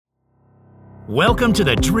Welcome to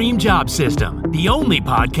the Dream Job System, the only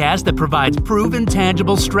podcast that provides proven,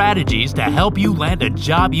 tangible strategies to help you land a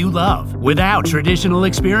job you love without traditional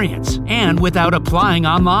experience and without applying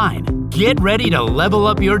online. Get ready to level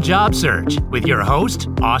up your job search with your host,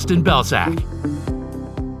 Austin Belsak.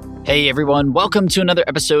 Hey everyone, welcome to another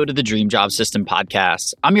episode of the Dream Job System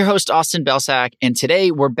podcast. I'm your host, Austin Belsak, and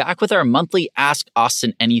today we're back with our monthly Ask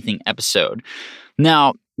Austin Anything episode.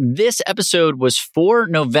 Now, this episode was for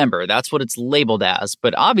November. That's what it's labeled as,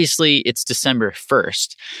 but obviously it's December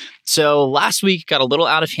 1st. So last week got a little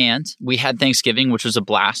out of hand. We had Thanksgiving, which was a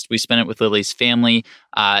blast. We spent it with Lily's family.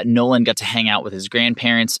 Nolan got to hang out with his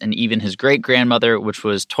grandparents and even his great-grandmother, which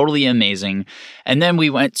was totally amazing. And then we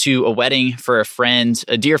went to a wedding for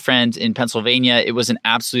a dear friend in Pennsylvania. It was an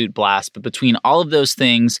absolute blast. But between all of those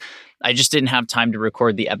things, I just didn't have time to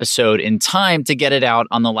record the episode in time to get it out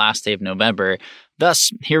on the last day of November.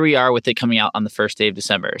 Thus, here we are with it coming out on the first day of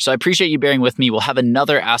December. So I appreciate you bearing with me. We'll have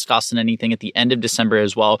another Ask Austin Anything at the end of December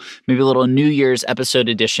as well, maybe a little New Year's episode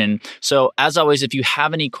edition. So as always, if you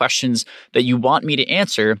have any questions that you want me to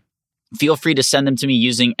answer, feel free to send them to me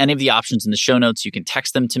using any of the options in the show notes. You can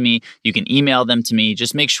text them to me. You can email them to me.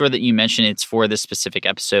 Just make sure that you mention it's for this specific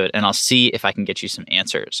episode, and I'll see if I can get you some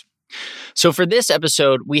answers. So for this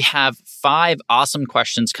episode, we have 5 awesome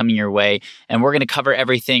questions coming your way, and we're going to cover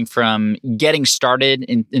everything from getting started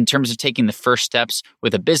in terms of taking the first steps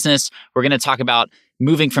with a business. We're going to talk about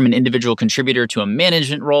moving from an individual contributor to a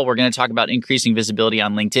management role. We're going to talk about increasing visibility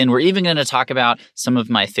on LinkedIn. We're even going to talk about some of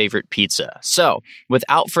my favorite pizza. So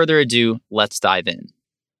without further ado, let's dive in.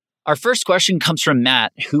 Our first question comes from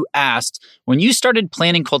Matt, who asked, when you started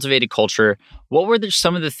planning Cultivated Culture, what were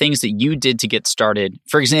some of the things that you did to get started?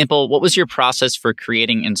 For example, what was your process for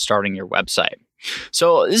creating and starting your website?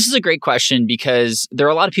 So this is a great question because there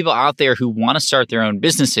are a lot of people out there who want to start their own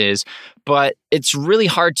businesses, but it's really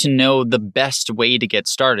hard to know the best way to get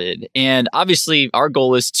started. And obviously, our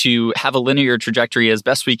goal is to have a linear trajectory as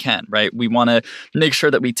best we can, right? We want to make sure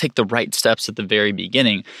that we take the right steps at the very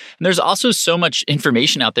beginning. And there's also so much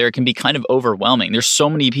information out there, it can be kind of overwhelming. There's so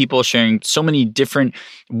many people sharing so many different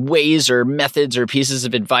ways or methods or pieces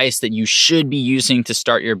of advice that you should be using to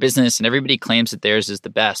start your business, and everybody claims that theirs is the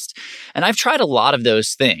best. And I've tried a lot of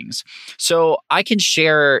those things. So I can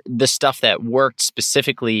share the stuff that worked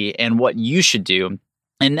specifically and what you should do.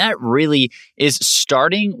 And that really is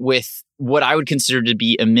starting with what I would consider to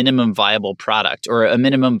be a minimum viable product or a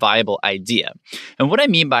minimum viable idea. And what I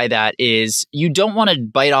mean by that is you don't want to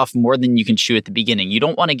bite off more than you can chew at the beginning. You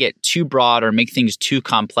don't want to get too broad or make things too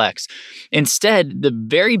complex. Instead, the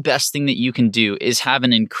very best thing that you can do is have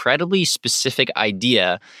an incredibly specific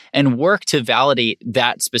idea and work to validate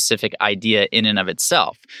that specific idea in and of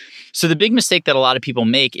itself. So the big mistake that a lot of people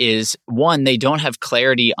make is, one, they don't have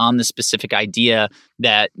clarity on the specific idea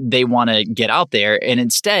that they want to get out there. And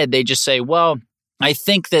instead, they just say, well, I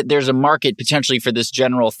think that there's a market potentially for this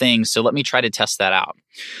general thing, so let me try to test that out.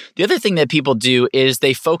 The other thing that people do is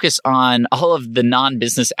they focus on all of the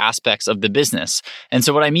non-business aspects of the business. And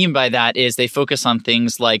so what I mean by that is they focus on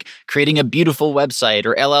things like creating a beautiful website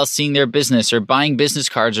or LLCing their business or buying business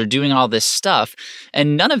cards or doing all this stuff.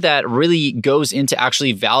 And none of that really goes into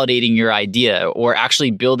actually validating your idea or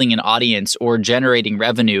actually building an audience or generating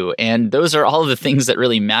revenue. And those are all of the things that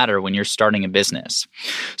really matter when you're starting a business.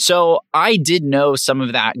 So I did know some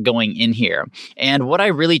of that going in here. And what I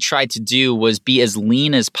really tried to do was be as lean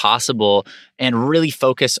as possible and really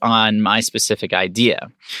focus on my specific idea.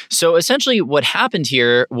 So essentially what happened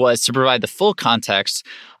here was, to provide the full context,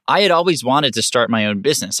 I had always wanted to start my own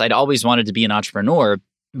business. I'd always wanted to be an entrepreneur,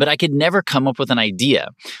 but I could never come up with an idea.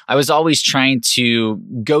 I was always trying to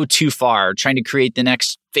go too far, trying to create the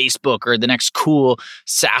next Facebook or the next cool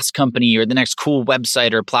SaaS company or the next cool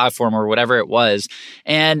website or platform or whatever it was.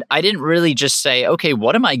 And I didn't really just say, okay,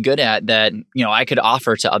 what am I good at that, I could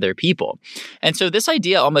offer to other people? And so this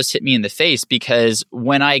idea almost hit me in the face because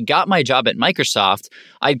when I got my job at Microsoft,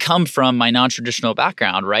 I'd come from my non-traditional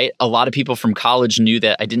background, right? A lot of people from college knew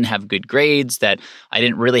that I didn't have good grades, that I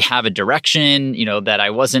didn't really have a direction, that I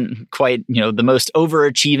wasn't quite, the most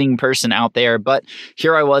overachieving person out there. But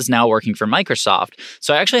here I was now working for Microsoft.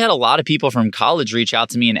 So I actually had a lot of people from college reach out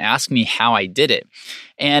to me and ask me how I did it.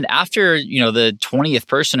 And after, the 20th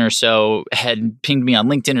person or so had pinged me on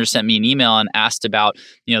LinkedIn or sent me an email and asked about,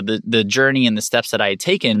 the journey and the steps that I had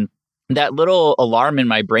taken, that little alarm in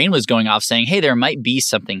my brain was going off saying, hey, there might be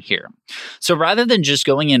something here. So rather than just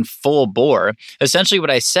going in full bore, essentially what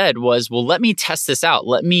I said was, well, let me test this out.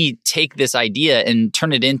 Let me take this idea and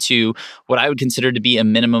turn it into what I would consider to be a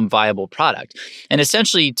minimum viable product. And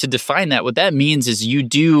essentially, to define that, what that means is you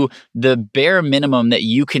do the bare minimum that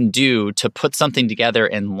you can do to put something together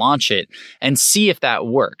and launch it and see if that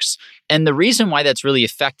works. And the reason why that's really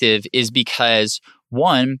effective is because,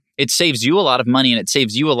 one, it saves you a lot of money and it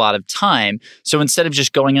saves you a lot of time. So instead of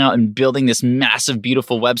just going out and building this massive,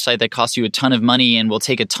 beautiful website that costs you a ton of money and will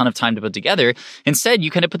take a ton of time to put together, instead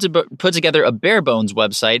you kind of put together a bare bones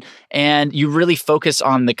website and you really focus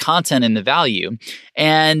on the content and the value.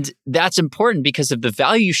 And that's important because if the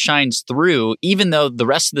value shines through, even though the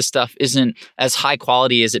rest of the stuff isn't as high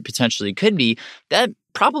quality as it potentially could be, that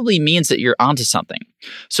probably means that you're onto something.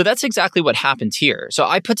 So that's exactly what happened here. So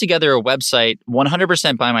I put together a website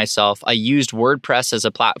 100% by myself. I used WordPress as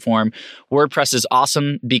a platform. WordPress is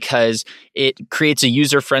awesome because it creates a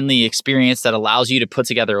user-friendly experience that allows you to put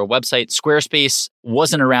together a website. Squarespace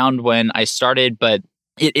wasn't around when I started, but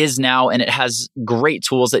it is now, and it has great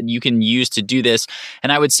tools that you can use to do this.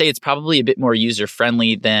 And I would say it's probably a bit more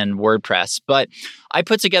user-friendly than WordPress. But I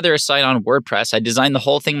put together a site on WordPress. I designed the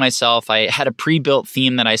whole thing myself. I had a pre-built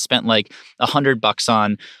theme that I spent like $100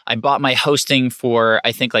 on. I bought my hosting for,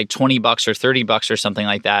 I think, like $20 or $30 or something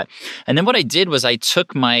like that. And then what I did was I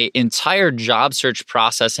took my entire job search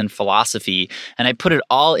process and philosophy and I put it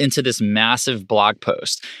all into this massive blog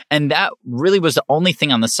post. And that really was the only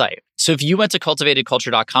thing on the site. So if you went to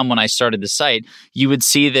cultivatedculture.com when I started the site, you would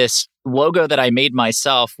see this logo that I made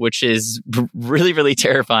myself, which is really, really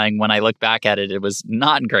terrifying when I look back at it. It was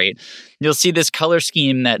not great. You'll see this color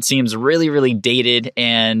scheme that seems really, really dated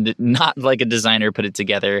and not like a designer put it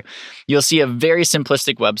together. You'll see a very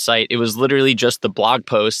simplistic website. It was literally just the blog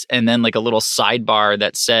post and then like a little sidebar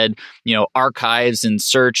that said, archives and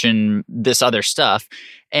search and this other stuff.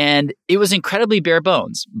 And it was incredibly bare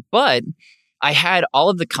bones, but I had all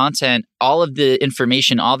of the content, all of the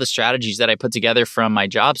information, all the strategies that I put together from my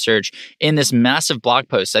job search in this massive blog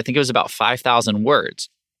post. I think it was about 5,000 words.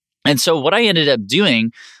 And so what I ended up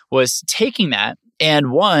doing was taking that,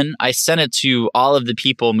 and one, I sent it to all of the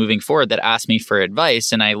people moving forward that asked me for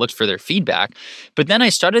advice, and I looked for their feedback. But then I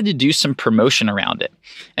started to do some promotion around it.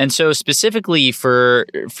 And so specifically for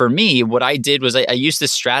me, what I did was I used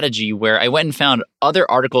this strategy where I went and found other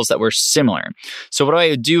articles that were similar. So what I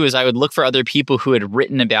would do is I would look for other people who had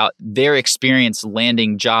written about their experience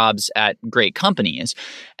landing jobs at great companies.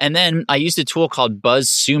 And then I used a tool called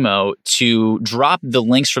BuzzSumo to drop the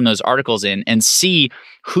links from those articles in and see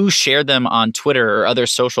who shared them on Twitter or other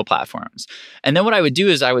social platforms. And then what I would do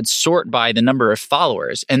is I would sort by the number of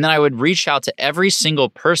followers. And then I would reach out to every single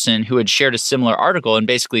person who had shared a similar article and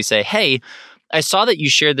basically say, hey, I saw that you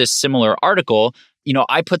shared this similar article.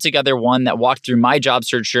 I put together one that walked through my job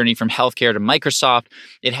search journey from healthcare to Microsoft.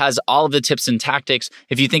 It has all of the tips and tactics.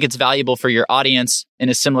 If you think it's valuable for your audience in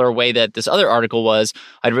a similar way that this other article was,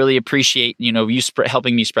 I'd really appreciate, you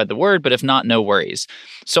helping me spread the word, but if not, no worries.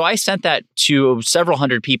 So I sent that to several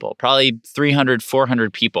hundred people, probably 300,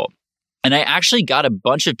 400 people. And I actually got a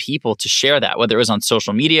bunch of people to share that, whether it was on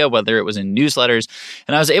social media, whether it was in newsletters.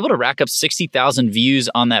 And I was able to rack up 60,000 views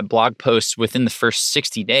on that blog post within the first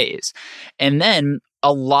 60 days. And then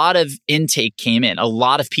a lot of intake came in. A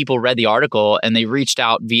lot of people read the article and they reached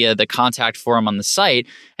out via the contact form on the site.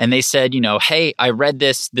 And they said, hey, I read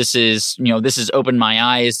this. This has opened my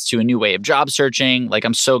eyes to a new way of job searching. Like,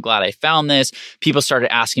 I'm so glad I found this. People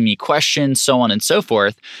started asking me questions, so on and so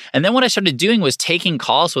forth. And then what I started doing was taking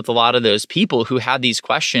calls with a lot of those people who had these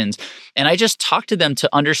questions. And I just talked to them to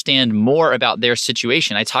understand more about their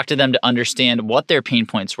situation. I talked to them to understand what their pain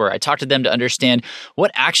points were. I talked to them to understand what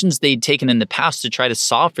actions they'd taken in the past to try to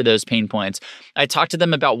solve for those pain points. I talked to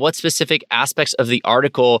them about what specific aspects of the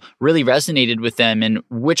article really resonated with them and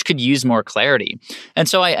which could use more clarity. And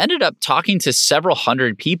so I ended up talking to several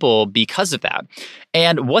hundred people because of that.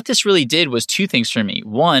 And what this really did was two things for me.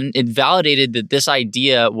 One, it validated that this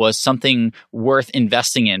idea was something worth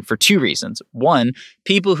investing in for two reasons. One,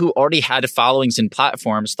 people who already had followings and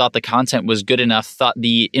platforms thought the content was good enough, thought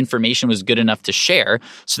the information was good enough to share.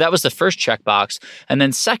 So that was the first checkbox. And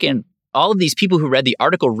then second, all of these people who read the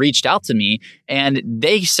article reached out to me and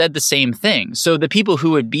they said the same thing. So the people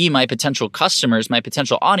who would be my potential customers, my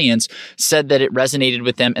potential audience, said that it resonated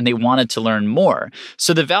with them and they wanted to learn more.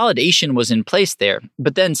 So the validation was in place there.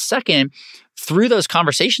 But then second, through those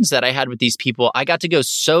conversations that I had with these people, I got to go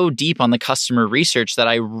so deep on the customer research that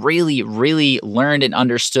I really, really learned and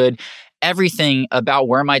understood everything about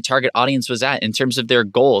where my target audience was at in terms of their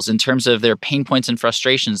goals, in terms of their pain points and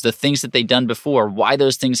frustrations, the things that they'd done before, why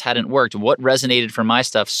those things hadn't worked, what resonated for my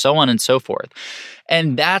stuff, so on and so forth.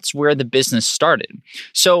 And that's where the business started.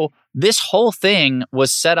 So this whole thing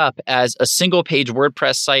was set up as a single page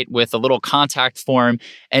WordPress site with a little contact form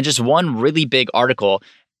and just one really big article.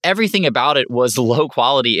 Everything about it was low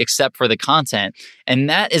quality except for the content. And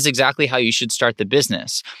that is exactly how you should start the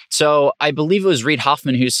business. So I believe it was Reid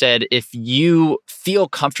Hoffman who said, if you feel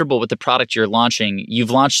comfortable with the product you're launching, you've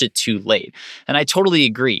launched it too late. And I totally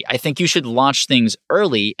agree. I think you should launch things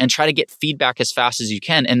early and try to get feedback as fast as you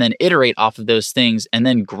can and then iterate off of those things and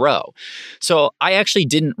then grow. So I actually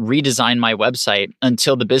didn't redesign my website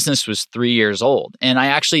until the business was 3 years old. And I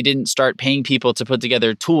actually didn't start paying people to put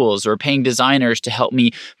together tools or paying designers to help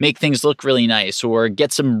me make things look really nice or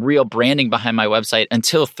get some real branding behind my website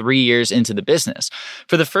until 3 years into the business.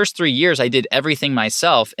 For the first 3 years, I did everything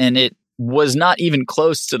myself, and it was not even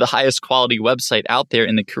close to the highest quality website out there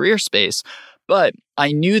in the career space. But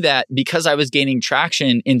I knew that because I was gaining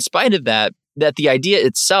traction in spite of that, that the idea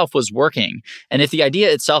itself was working. And if the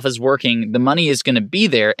idea itself is working, the money is going to be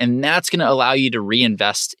there, and that's going to allow you to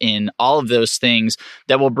reinvest in all of those things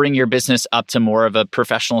that will bring your business up to more of a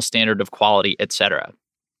professional standard of quality, etc.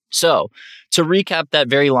 So to recap that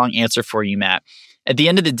very long answer for you, Matt, at the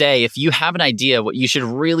end of the day, if you have an idea, what you should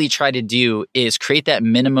really try to do is create that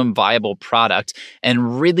minimum viable product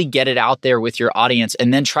and really get it out there with your audience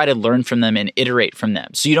and then try to learn from them and iterate from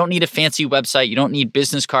them. So you don't need a fancy website. You don't need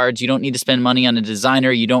business cards. You don't need to spend money on a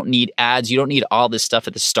designer. You don't need ads. You don't need all this stuff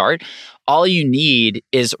at the start. All you need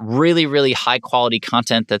is really, really high quality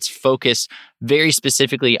content that's focused very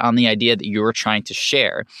specifically on the idea that you're trying to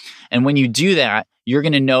share. And when you do that, you're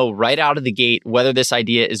going to know right out of the gate whether this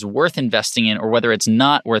idea is worth investing in or whether it's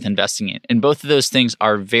not worth investing in. And both of those things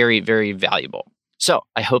are very, very valuable. So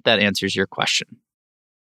I hope that answers your question.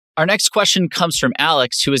 Our next question comes from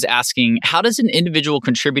Alex, who is asking, how does an individual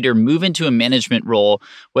contributor move into a management role,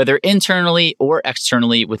 whether internally or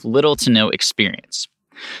externally, with little to no experience?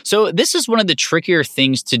 So this is one of the trickier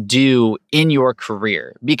things to do in your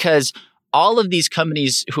career because all of these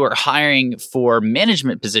companies who are hiring for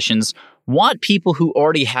management positions want people who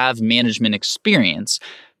already have management experience.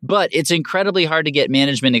 But it's incredibly hard to get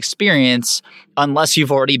management experience unless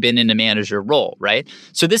you've already been in a manager role, right?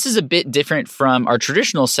 So this is a bit different from our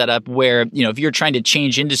traditional setup where, if you're trying to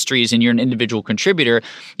change industries and you're an individual contributor,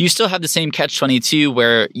 you still have the same catch-22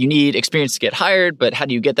 where you need experience to get hired, but how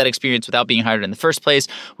do you get that experience without being hired in the first place?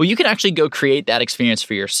 Well, you can actually go create that experience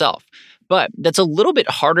for yourself. But that's a little bit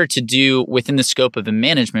harder to do within the scope of a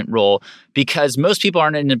management role because most people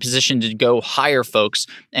aren't in a position to go hire folks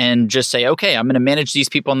and just say, okay, I'm going to manage these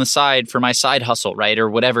people on the side for my side hustle, right? Or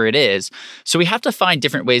whatever it is. So we have to find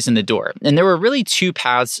different ways in the door. And there were really two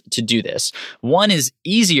paths to do this. One is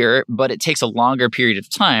easier, but it takes a longer period of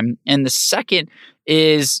time. And the second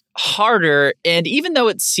is harder. And even though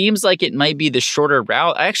it seems like it might be the shorter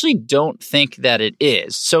route, I actually don't think that it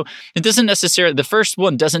is. So it doesn't necessarily, the first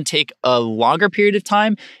one doesn't take a longer period of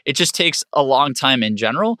time. It just takes a long time in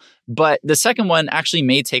general. But the second one actually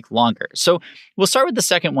may take longer. So we'll start with the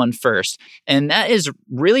second one first. And that is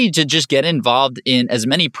really to just get involved in as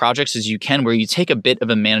many projects as you can where you take a bit of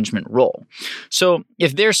a management role. So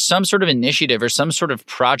if there's some sort of initiative or some sort of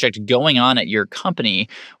project going on at your company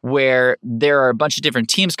where there are a bunch of different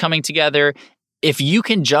teams coming together, if you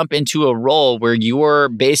can jump into a role where you're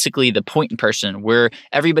basically the point person, where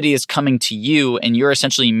everybody is coming to you and you're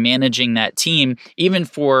essentially managing that team, even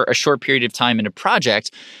for a short period of time in a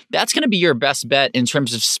project, that's going to be your best bet in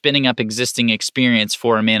terms of spinning up existing experience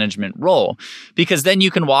for a management role. Because then you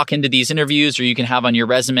can walk into these interviews or you can have on your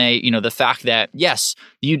resume, the fact that, yes,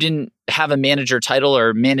 you didn't have a manager title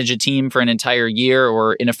or manage a team for an entire year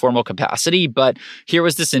or in a formal capacity, but here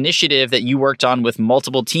was this initiative that you worked on with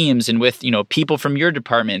multiple teams and with, people from your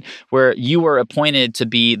department where you were appointed to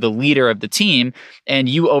be the leader of the team and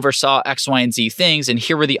you oversaw X, Y, and Z things. And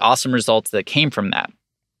here were the awesome results that came from that.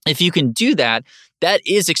 If you can do that, that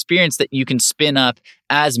is experience that you can spin up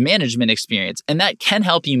as management experience, and that can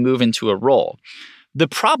help you move into a role. The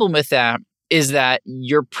problem with that is that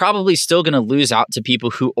you're probably still going to lose out to people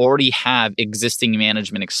who already have existing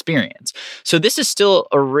management experience. So this is still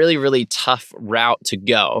a really, really tough route to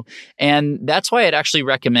go. And that's why I'd actually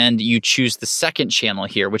recommend you choose the second channel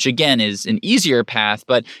here, which again is an easier path,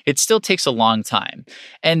 but it still takes a long time.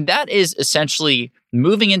 And that is essentially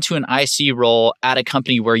moving into an IC role at a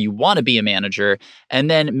company where you want to be a manager, and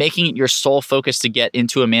then making it your sole focus to get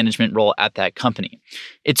into a management role at that company.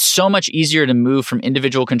 It's so much easier to move from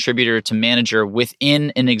individual contributor to manager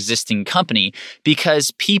within an existing company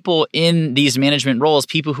because people in these management roles,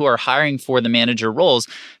 people who are hiring for the manager roles,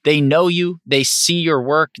 they know you, they see your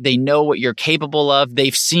work, they know what you're capable of,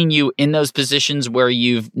 they've seen you in those positions where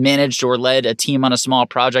you've managed or led a team on a small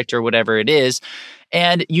project or whatever it is.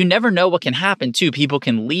 And you never know what can happen too. People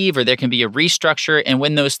can leave or there can be a restructure. And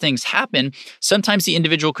when those things happen, sometimes the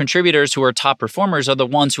individual contributors who are top performers are the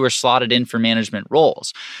ones who are slotted in for management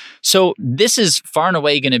roles. So this is far and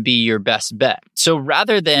away going to be your best bet. So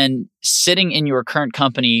rather than sitting in your current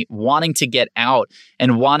company, wanting to get out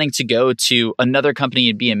and wanting to go to another company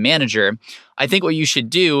and be a manager, I think what you should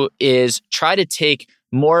do is try to take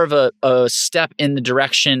more of a step in the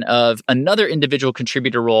direction of another individual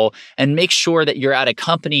contributor role and make sure that you're at a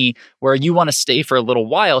company where you want to stay for a little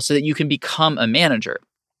while so that you can become a manager.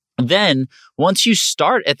 Then once you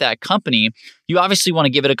start at that company, you obviously want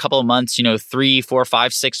to give it a couple of months, 3, 4,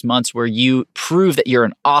 5, 6 months where you prove that you're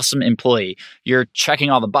an awesome employee. You're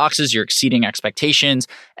checking all the boxes, you're exceeding expectations.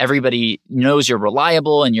 Everybody knows you're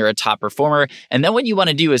reliable and you're a top performer. And then what you want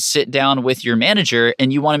to do is sit down with your manager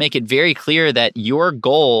and you want to make it very clear that your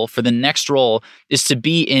goal for the next role is to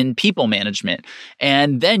be in people management.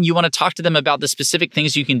 And then you want to talk to them about the specific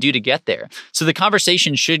things you can do to get there. So the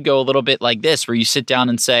conversation should go a little bit like this, where you sit down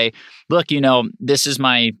and say, look, this is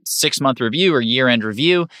my 6-month review or year-end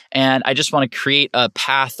review, and I just want to create a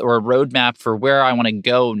path or a roadmap for where I want to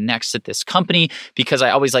go next at this company because I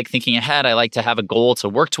always like thinking ahead. I like to have a goal to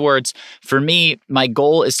work towards. For me, my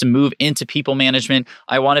goal is to move into people management.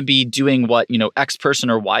 I want to be doing what, X person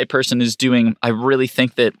or Y person is doing. I really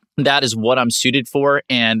think that is what I'm suited for,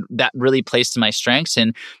 and that really plays to my strengths,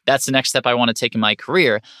 and that's the next step I want to take in my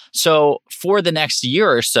career. So for the next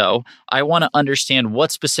year or so, I want to understand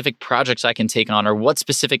what specific projects I can take on or what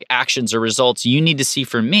specific actions or results you need to see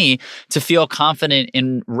from me to feel confident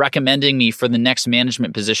in recommending me for the next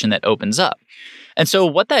management position that opens up. And so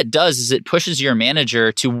what that does is it pushes your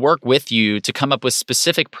manager to work with you to come up with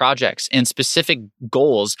specific projects and specific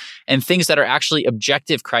goals and things that are actually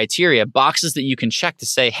objective criteria, boxes that you can check to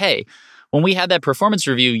say, hey, when we had that performance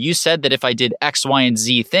review, you said that if I did X, Y, and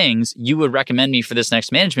Z things, you would recommend me for this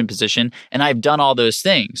next management position. And I've done all those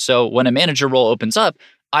things. So when a manager role opens up,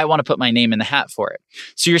 I want to put my name in the hat for it.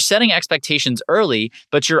 So you're setting expectations early,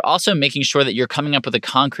 but you're also making sure that you're coming up with a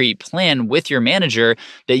concrete plan with your manager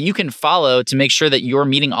that you can follow to make sure that you're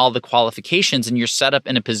meeting all the qualifications and you're set up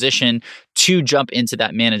in a position to jump into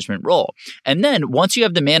that management role. And then once you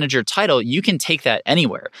have the manager title, you can take that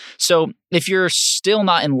anywhere. So if you're still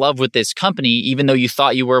not in love with this company, even though you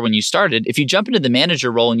thought you were when you started, if you jump into the manager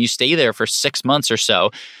role and you stay there for 6 months or so,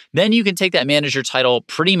 then you can take that manager title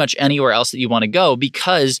pretty much anywhere else that you want to go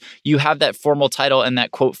because you have that formal title and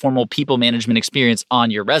that quote formal people management experience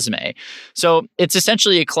on your resume. So it's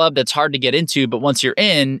essentially a club that's hard to get into, but once you're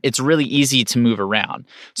in, it's really easy to move around.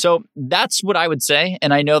 So that's what I would say.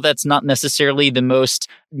 And I know that's not necessarily the most,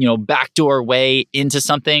 backdoor way into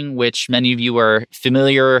something, which many of you are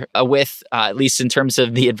familiar with, at least in terms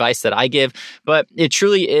of the advice that I give. But it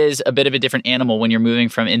truly is a bit of a different animal when you're moving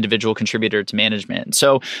from individual contributor to management.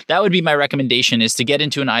 So that would be my recommendation, is to get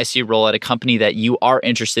into an IC role at a company that you are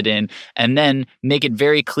interested in, and then make it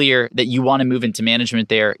very clear that you want to move into management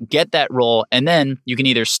there, get that role, and then you can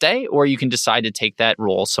either stay or you can decide to take that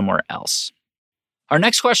role somewhere else. Our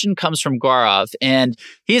next question comes from Gaurav, and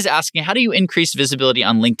he is asking, how do you increase visibility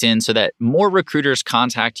on LinkedIn so that more recruiters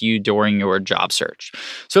contact you during your job search?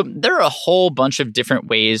 So there are a whole bunch of different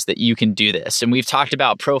ways that you can do this. And we've talked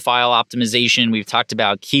about profile optimization, we've talked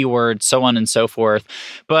about keywords, so on and so forth.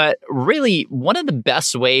 But really, one of the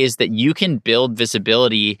best ways that you can build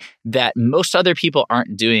visibility that most other people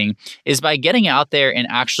aren't doing is by getting out there and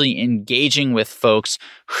actually engaging with folks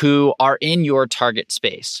who are in your target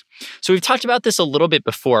space. So we've talked about this a little bit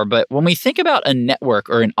before, but when we think about a network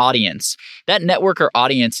or an audience, that network or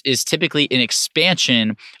audience is typically an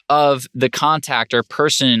expansion of the contact or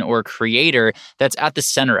person or creator that's at the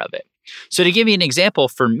center of it. So to give you an example,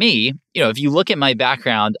 for me, if you look at my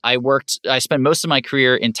background, I spent most of my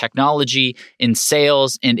career in technology, in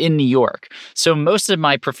sales, and in New York. So most of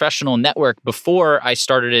my professional network before I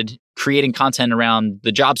started creating content around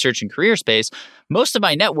the job search and career space, most of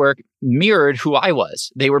my network mirrored who I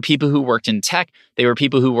was. They were people who worked in tech, they were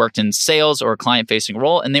people who worked in sales or a client-facing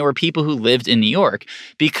role, and they were people who lived in New York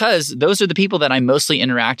because those are the people that I mostly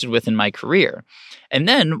interacted with in my career. And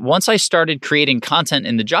then once I started creating content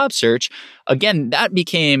in the job search, again, that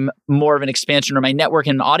became more of an expansion, or my network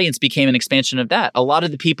and audience became an expansion of that. A lot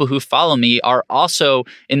of the people who follow me are also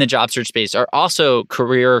in the job search space, are also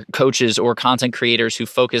career coaches or content creators who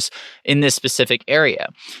focus in this specific area.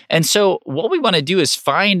 And so what we want to do is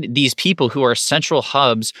find these people who are central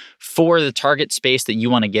hubs for the target space that you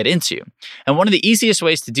want to get into. And one of the easiest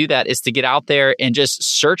ways to do that is to get out there and just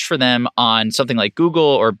search for them on something like Google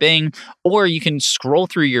or Bing, or you can scroll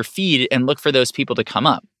through your feed and look for those people to come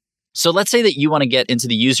up. So let's say that you want to get into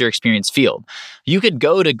the user experience field. You could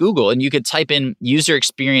go to Google and you could type in user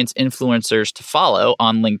experience influencers to follow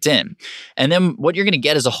on LinkedIn. And then what you're going to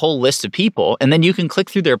get is a whole list of people. And then you can click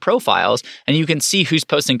through their profiles and you can see who's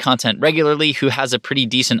posting content regularly, who has a pretty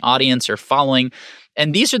decent audience or following.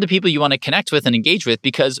 And these are the people you want to connect with and engage with,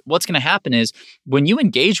 because what's going to happen is when you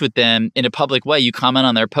engage with them in a public way, you comment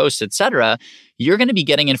on their posts, etc., you're going to be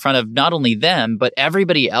getting in front of not only them, but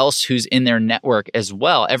everybody else who's in their network as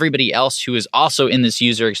well, everybody else who is also in this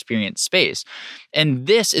user experience space. And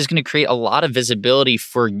this is going to create a lot of visibility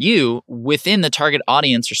for you within the target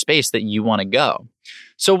audience or space that you want to go.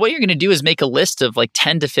 So what you're going to do is make a list of like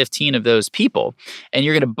 10 to 15 of those people, and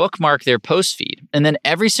you're going to bookmark their post feed. And then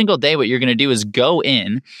every single day, what you're going to do is go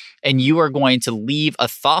in and you are going to leave a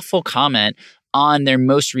thoughtful comment on their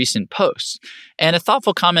most recent posts. And a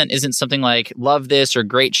thoughtful comment isn't something like love this or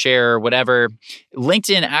great share or whatever.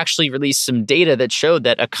 LinkedIn actually released some data that showed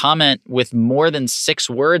that a comment with more than 6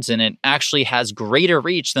 words in it actually has greater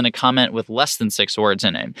reach than a comment with less than 6 words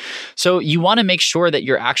in it. So you want to make sure that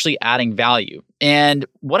you're actually adding value. And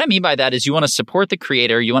what I mean by that is you want to support the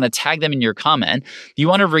creator, you want to tag them in your comment, you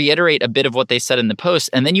want to reiterate a bit of what they said in the post,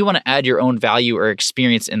 and then you want to add your own value or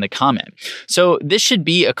experience in the comment. So this should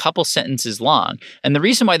be a couple sentences long. And the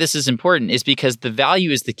reason why this is important is because the value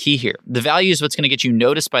is the key here. The value is what's going to get you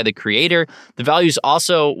noticed by the creator. The value is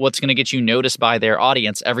also what's going to get you noticed by their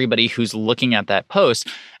audience, everybody who's looking at that post.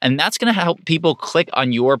 And that's going to help people click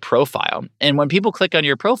on your profile. And when people click on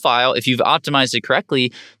your profile, if you've optimized it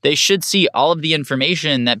correctly, they should see all of the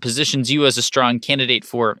information that positions you as a strong candidate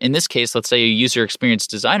for, in this case, let's say a user experience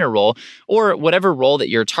designer role or whatever role that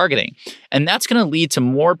you're targeting. And that's going to lead to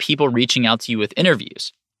more people reaching out to you with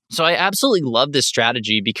interviews. So I absolutely love this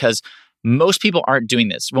strategy because most people aren't doing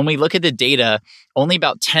this. When we look at the data, only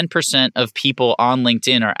about 10% of people on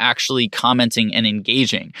LinkedIn are actually commenting and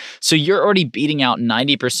engaging. So you're already beating out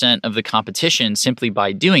 90% of the competition simply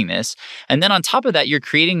by doing this. And then on top of that, you're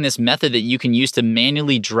creating this method that you can use to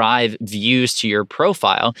manually drive views to your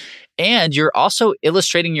profile. And you're also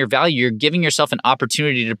illustrating your value. You're giving yourself an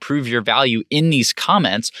opportunity to prove your value in these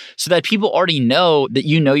comments so that people already know that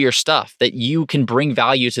you know your stuff, that you can bring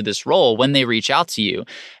value to this role when they reach out to you.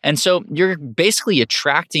 And so you're basically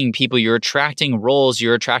attracting people, you're attracting roles,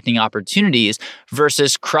 you're attracting opportunities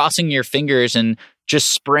versus crossing your fingers and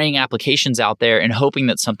just spraying applications out there and hoping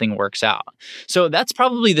that something works out. So that's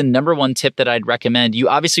probably the number one tip that I'd recommend. You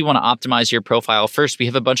obviously want to optimize your profile first. We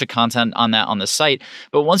have a bunch of content on that on the site.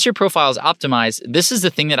 But once your profile is optimized, this is the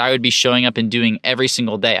thing that I would be showing up and doing every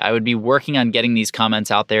single day. I would be working on getting these comments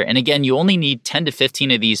out there. And again, you only need 10 to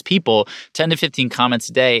 15 of these people, 10 to 15 comments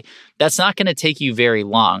a day. That's not going to take you very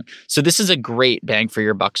long. So this is a great bang for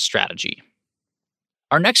your buck strategy.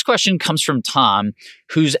 Our next question comes from Tom,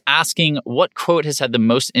 who's asking what quote has had the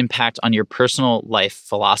most impact on your personal life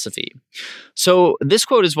philosophy. So this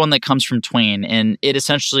quote is one that comes from Twain, and it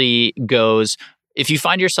essentially goes, if you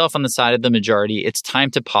find yourself on the side of the majority, it's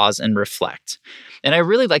time to pause and reflect. And I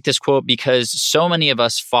really like this quote because so many of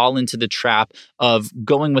us fall into the trap of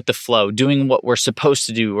going with the flow, doing what we're supposed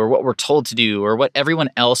to do or what we're told to do or what everyone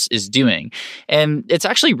else is doing. And it's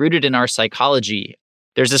actually rooted in our psychology.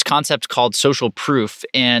 There's this concept called social proof,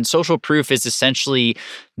 and social proof is essentially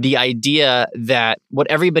the idea that what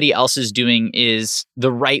everybody else is doing is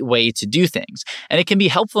the right way to do things. And it can be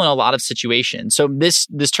helpful in a lot of situations. So this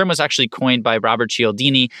term was actually coined by Robert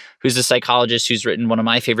Cialdini, who's a psychologist who's written one of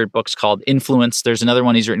my favorite books called Influence. There's another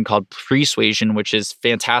one he's written called Persuasion, which is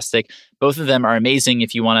fantastic. Both of them are amazing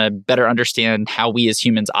if you want to better understand how we as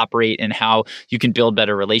humans operate and how you can build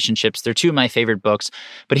better relationships. They're two of my favorite books.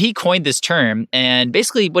 But he coined this term, and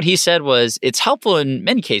basically what he said was it's helpful in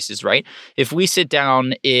many cases, right? If we sit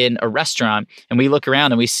down in a restaurant and we look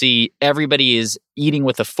around and we see everybody is eating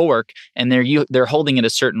with a fork and they're holding it a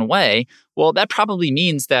certain way, well, that probably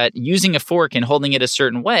means that using a fork and holding it a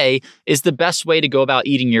certain way is the best way to go about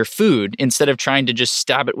eating your food instead of trying to just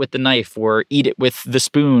stab it with the knife or eat it with the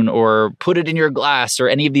spoon or put it in your glass or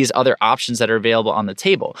any of these other options that are available on the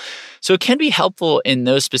table. So it can be helpful in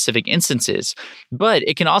those specific instances, but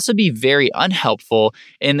it can also be very unhelpful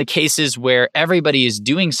in the cases where everybody is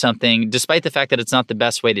doing something despite the fact that it's not the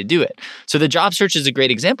best way to do it. So the job search is a great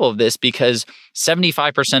example of this because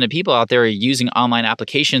 75% of people out there are using online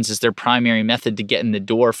applications as their primary method to get in the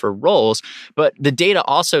door for roles. But the data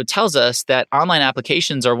also tells us that online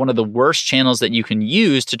applications are one of the worst channels that you can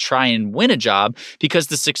use to try and win a job because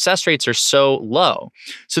the success rates are so low.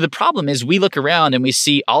 So the problem is we look around and we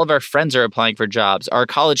see all of our friends are applying for jobs. Our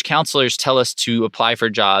college counselors tell us to apply for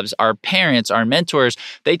jobs. Our parents, our mentors,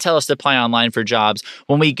 they tell us to apply online for jobs.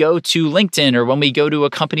 When we go to LinkedIn or when we go to a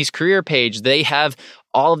company's career page, they have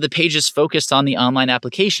all of the pages focused on the online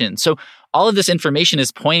application. So all of this information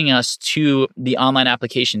is pointing us to the online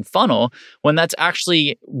application funnel when that's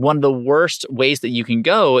actually one of the worst ways that you can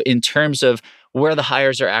go in terms of where the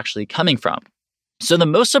hires are actually coming from. So the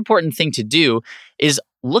most important thing to do is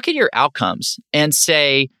look at your outcomes and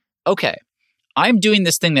say, okay, I'm doing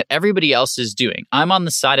this thing that everybody else is doing. I'm on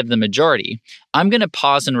the side of the majority. I'm going to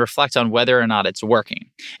pause and reflect on whether or not it's working.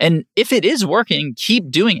 And if it is working, keep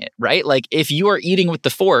doing it, right? Like if you are eating with the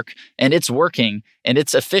fork and it's working and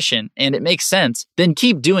it's efficient and it makes sense, then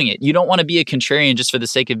keep doing it. You don't want to be a contrarian just for the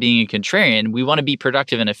sake of being a contrarian. We want to be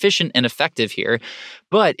productive and efficient and effective here.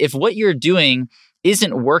 But if what you're doing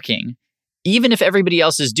isn't working, even if everybody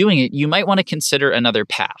else is doing it, you might want to consider another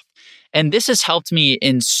path. And this has helped me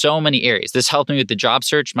in so many areas. This helped me with the job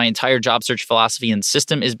search. My entire job search philosophy and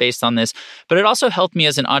system is based on this, but it also helped me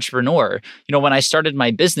as an entrepreneur. You know, when I started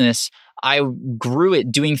my business, I grew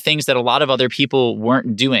it doing things that a lot of other people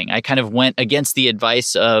weren't doing. I kind of went against the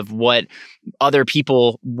advice of what other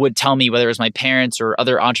people would tell me, whether it was my parents or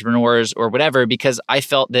other entrepreneurs or whatever, because I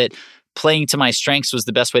felt that playing to my strengths was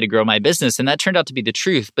the best way to grow my business. And that turned out to be the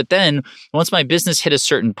truth. But then once my business hit a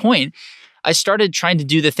certain point, I started trying to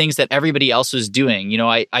do the things that everybody else was doing. You know,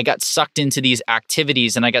 I got sucked into these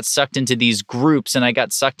activities and I got sucked into these groups and I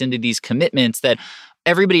got sucked into these commitments that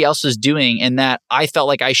everybody else was doing and that I felt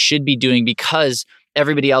like I should be doing because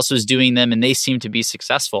everybody else was doing them and they seemed to be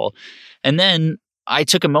successful. And then I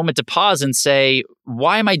took a moment to pause and say,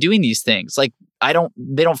 why am I doing these things? Like,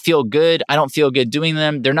 they don't feel good. I don't feel good doing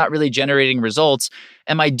them. They're not really generating results.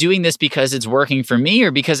 Am I doing this because it's working for me or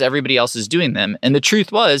because everybody else is doing them? And the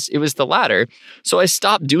truth was, it was the latter. So I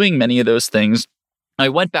stopped doing many of those things. I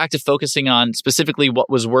went back to focusing on specifically what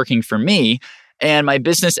was working for me, and my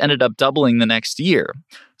business ended up doubling the next year.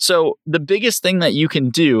 So the biggest thing that you can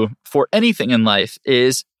do for anything in life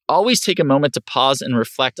is always take a moment to pause and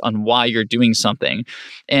reflect on why you're doing something.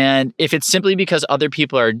 And if it's simply because other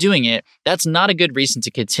people are doing it, that's not a good reason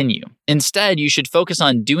to continue. Instead, you should focus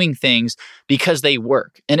on doing things because they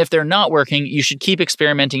work. And if they're not working, you should keep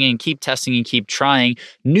experimenting and keep testing and keep trying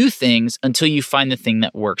new things until you find the thing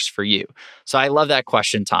that works for you. So I love that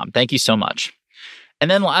question, Tom. Thank you so much. And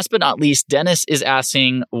then last but not least, Dennis is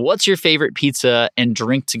asking, what's your favorite pizza and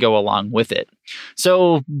drink to go along with it?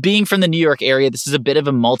 So being from the New York area, this is a bit of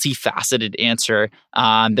a multifaceted answer.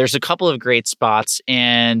 There's a couple of great spots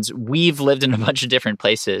and we've lived in a bunch of different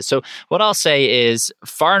places. So what I'll say is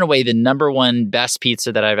far and away the number one best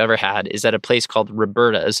pizza that I've ever had is at a place called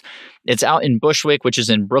Roberta's. It's out in Bushwick, which is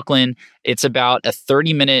in Brooklyn. It's about a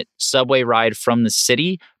 30-minute subway ride from the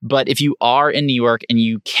city. But if you are in New York and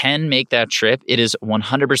you can make that trip, it is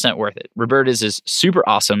 100% worth it. Roberta's is super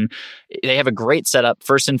awesome. They have a great setup,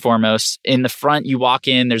 first and foremost. In the front, you walk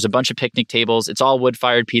in, there's a bunch of picnic tables. It's all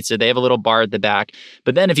wood-fired pizza. They have a little bar at the back.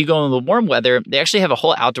 But then if you go in the warm weather, they actually have a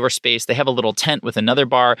whole outdoor space. They have a little tent with another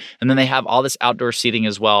bar, and then they have all this outdoor seating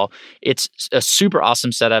as well. It's a super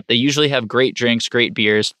awesome setup. They usually have great drinks, great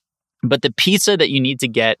beers. But the pizza that you need to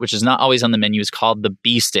get, which is not always on the menu, is called the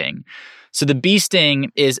Bee Sting. So the Bee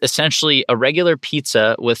Sting is essentially a regular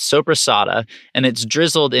pizza with sopressata, and it's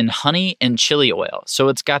drizzled in honey and chili oil. So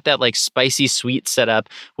it's got that like spicy sweet setup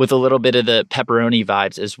with a little bit of the pepperoni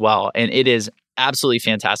vibes as well. And it is absolutely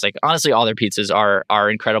fantastic. Honestly, all their pizzas are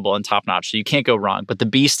incredible and top-notch, so you can't go wrong. But the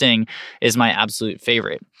Bee Sting is my absolute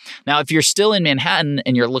favorite. Now, if you're still in Manhattan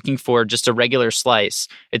and you're looking for just a regular slice,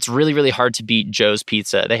 it's really, really hard to beat Joe's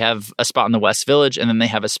Pizza. They have a spot in the West Village, and then they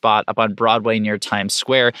have a spot up on Broadway near Times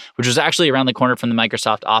Square, which was actually around the corner from the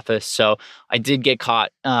Microsoft office. So I did get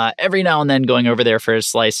caught every now and then going over there for a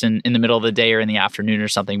slice in the middle of the day or in the afternoon or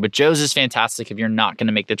something. But Joe's is fantastic if you're not going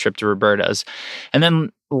to make the trip to Roberta's. And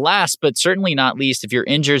then last, but certainly not least, if you're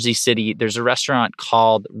in Jersey City, there's a restaurant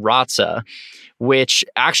called Razza, which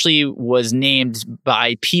actually was named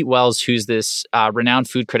by Pete Wells, who's this renowned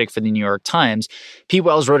food critic for the New York Times. Pete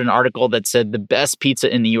Wells wrote an article that said the best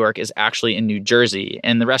pizza in New York is actually in New Jersey.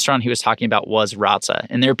 And the restaurant he was talking about was Razza.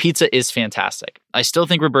 And their pizza is fantastic. I still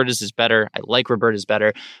think Roberta's is better. I like Roberta's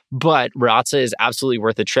better. But Razza is absolutely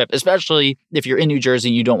worth a trip, especially if you're in New Jersey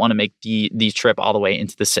and you don't want to make the trip all the way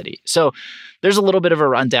into the city. So there's a little bit of a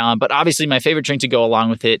rundown, but obviously my favorite drink to go along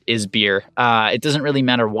with it is beer. It doesn't really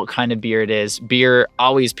matter what kind of beer it is. Beer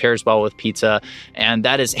always pairs well with pizza, and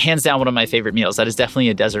that is hands down one of my favorite meals. That is definitely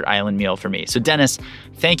a desert island meal for me. So Dennis,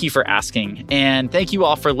 thank you for asking, and thank you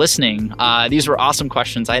all for listening. These were awesome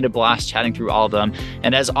questions. I had a blast chatting through all of them.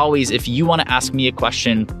 And as always, if you want to ask me a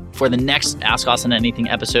question for the next Ask Austin Anything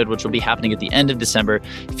episode, which will be happening at the end of December,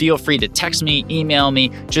 feel free to text me, email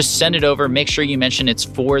me, just send it over. Make sure you mention it's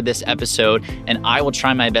for this episode, and I will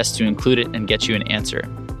try my best to include it and get you an answer.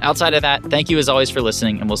 Outside of that, thank you as always for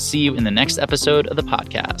listening, and we'll see you in the next episode of the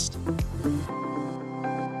podcast.